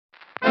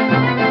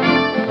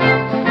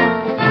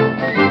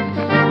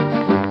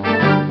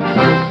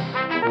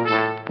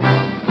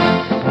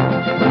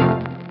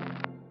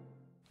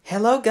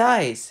Hello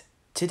guys!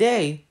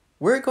 Today,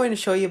 we're going to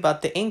show you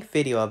about the ink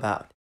video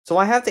about. So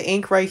I have the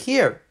ink right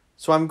here,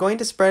 so I'm going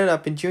to spread it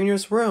up in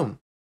Junior's room.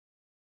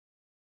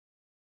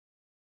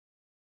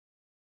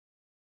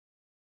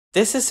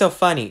 This is so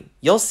funny,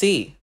 you'll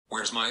see.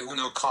 Where's my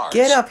Uno cards?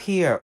 Get up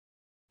here!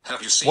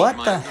 Have you seen What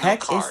my the Uno heck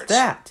cards? is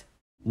that?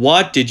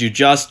 What did you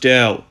just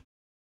do?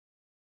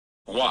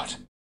 What?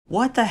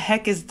 What the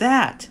heck is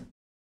that?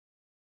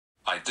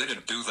 I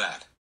didn't do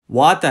that.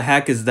 What the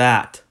heck is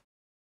that?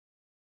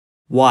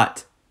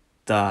 What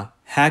the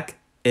heck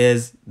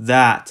is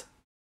that?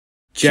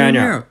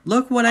 Junior,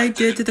 look what I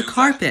did to the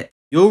carpet.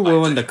 you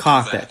ruined the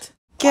carpet.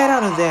 Get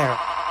out of there!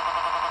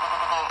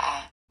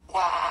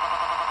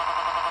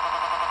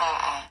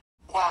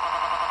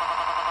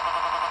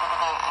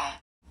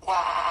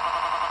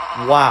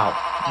 Wow,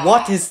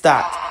 what is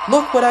that?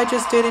 Look what I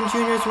just did in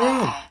Junior's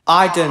room.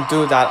 I didn't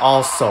do that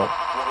also.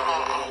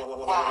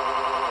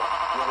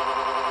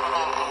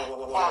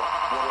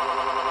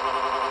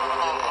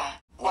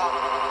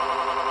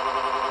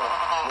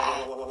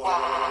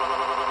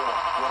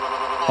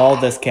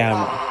 Hold this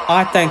camera.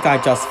 I think I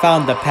just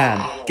found the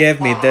pen.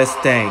 Give me this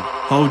thing.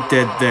 Who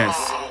did this?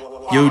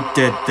 You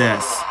did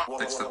this.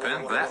 It's the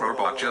pen that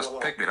robot just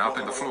picked it up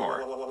in the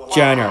floor.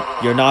 Junior,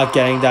 you're not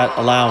getting that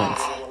allowance.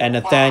 And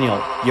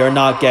Nathaniel, you're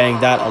not getting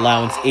that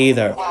allowance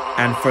either.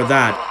 And for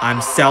that,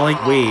 I'm selling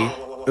Wii,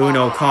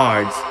 Uno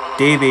cards,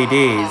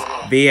 DVDs,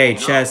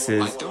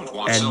 VHSs,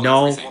 and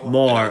no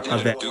more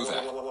of it.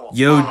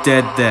 You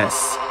did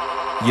this.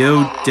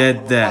 You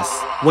did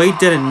this. We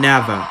didn't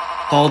never.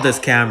 Hold this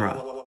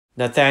camera.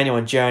 Nathaniel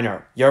and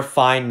Junior, you're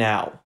fine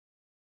now.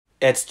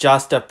 It's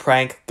just a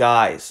prank,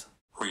 guys.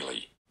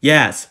 Really?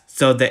 Yes,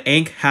 so the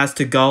ink has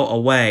to go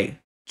away.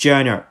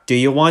 Junior, do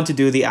you want to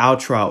do the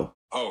outro?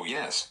 Oh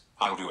yes,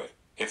 I'll do it.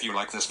 If you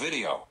like this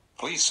video,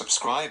 please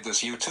subscribe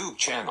this YouTube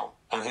channel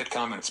and hit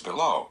comments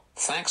below.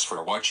 Thanks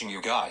for watching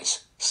you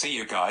guys. See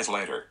you guys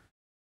later.